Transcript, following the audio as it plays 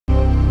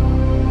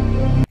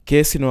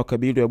Kesi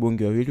inayowakabili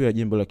wabunge wawili wa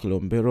jimbo la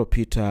Kilomero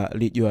Peter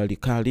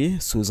Lijualikali,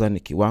 Suzan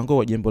Kiwanga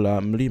wa jimbo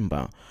la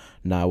Mlimba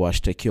na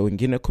washtakiwa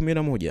wengine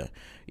 11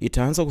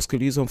 itaanza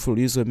kusikilizwa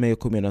Mfululizo Mei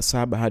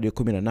 17 hadi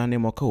 18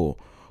 mwaka huu,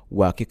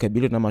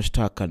 wakikabiliwa na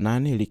mashtaka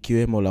 8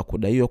 likiwemo la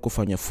kudaiwa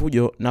kufanya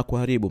fujo na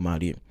kuharibu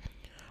mali.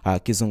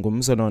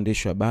 Akizungumza na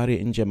waandishi wa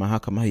habari nje ya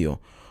mahakama hiyo,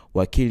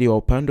 wakili wa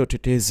upande wa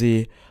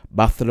utetezi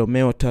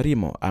Bartholomeo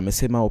Tarimo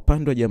amesema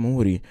upande wa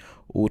jamhuri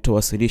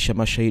utawasilisha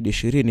mashahidi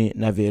 20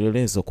 na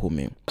vielelezo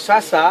 10.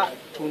 Sasa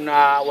tuna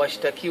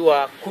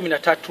washtakiwa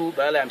 13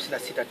 badala ya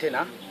 56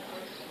 tena.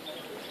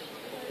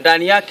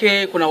 Ndani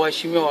yake kuna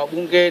waheshimiwa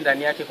wabunge,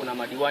 ndani yake kuna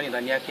madiwani,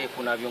 ndani yake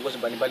kuna viongozi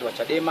mbalimbali wa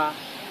Chadema.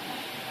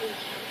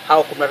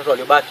 Hao 13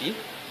 waliobaki.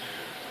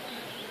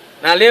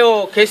 Na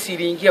leo kesi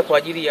iliingia kwa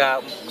ajili ya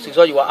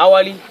usikilizwaji wa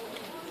awali.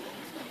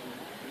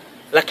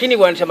 Lakini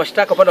waendesha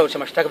mashtaka, upande wa waendesha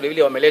mashtaka vile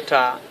vile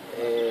wameleta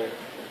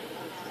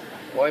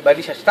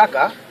wamebadilisha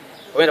shtaka,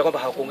 wameenda kwamba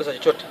hawakuongeza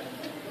chochote.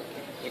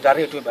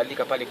 Tarehe tu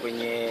imebadilika pale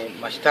kwenye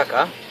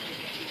mashtaka.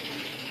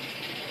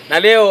 Na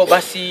leo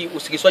basi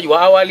usikilizwaji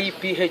wa awali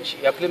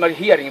PH ya preliminary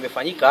hearing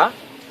imefanyika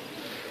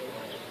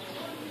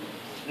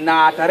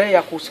na tarehe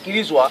ya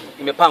kusikilizwa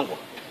imepangwa.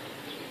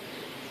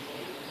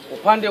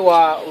 Upande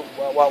wa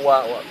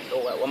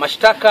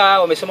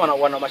mashtaka wamesema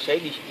wana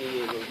mashahidi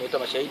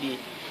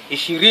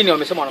 20,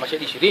 wamesema wana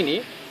mashahidi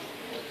 20,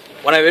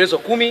 wanaelezwa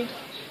 10.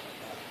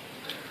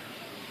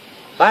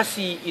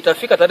 Basi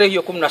itafika tarehe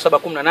hiyo 17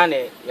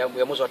 18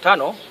 ya mwezi wa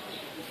 5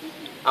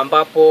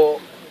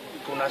 ambapo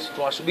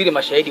tunasubiri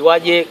mashahidi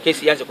waje,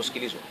 kesi ianze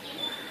kusikilizwa.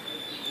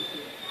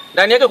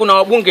 Ndani yake kuna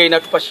wabunge,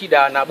 inatupa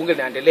shida na bunge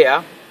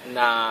linaendelea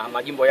na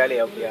majimbo yale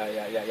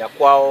ya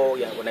kwao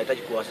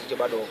wanahitaji kuwasilisha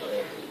bado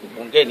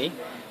bungeni,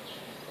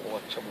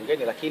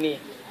 lakini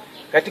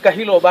katika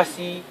hilo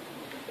basi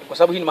kwa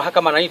sababu hii ni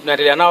mahakama na hii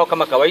tunaendelea nao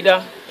kama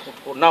kawaida,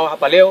 nao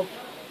hapa leo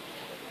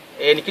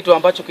ni kitu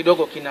ambacho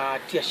kidogo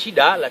kinatia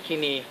shida,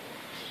 lakini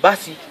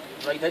basi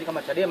tunahitaji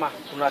kama Chadema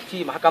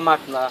tunatii mahakama,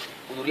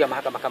 tunahudhuria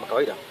mahakama kama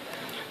kawaida.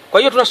 Kwa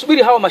hiyo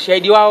tunasubiri hawa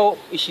mashahidi wao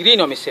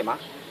 20 wamesema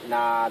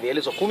na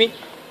vielezo 10,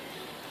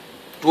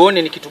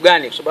 tuone ni kitu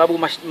gani, kwa sababu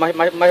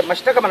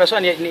mashtaka manasema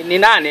ni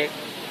 8,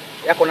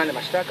 yako 8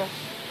 mashtaka,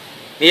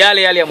 ni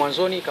yale ya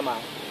mwanzoni kama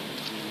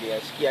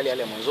nilisikia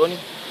yale ya mwanzoni.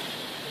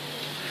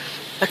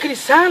 Lakini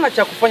sana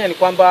cha kufanya ni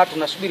kwamba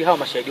tunasubiri hawa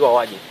mashahidi wao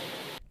waje.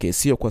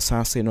 Kesi hiyo kwa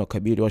sasa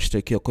inawakabili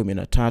washtakiwa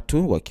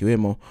 13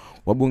 wakiwemo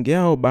wabunge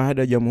hao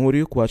baada ya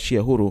jamhuri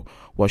kuachia huru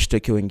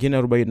washtakiwa wengine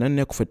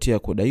 44 kufuatia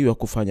kudaiwa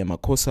kufanya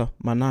makosa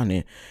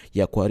 8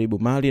 ya kuharibu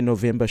mali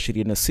Novemba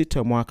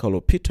 26 mwaka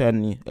uliopita,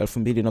 yani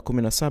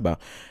 2017,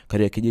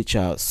 katika kijiji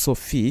cha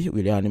Sofi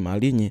wilayani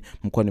Malinyi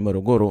mkoani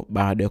Morogoro,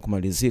 baada ya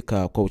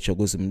kumalizika kwa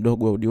uchaguzi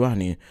mdogo wa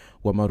udiwani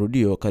wa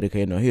marudio katika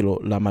eneo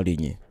hilo la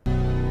Malinyi.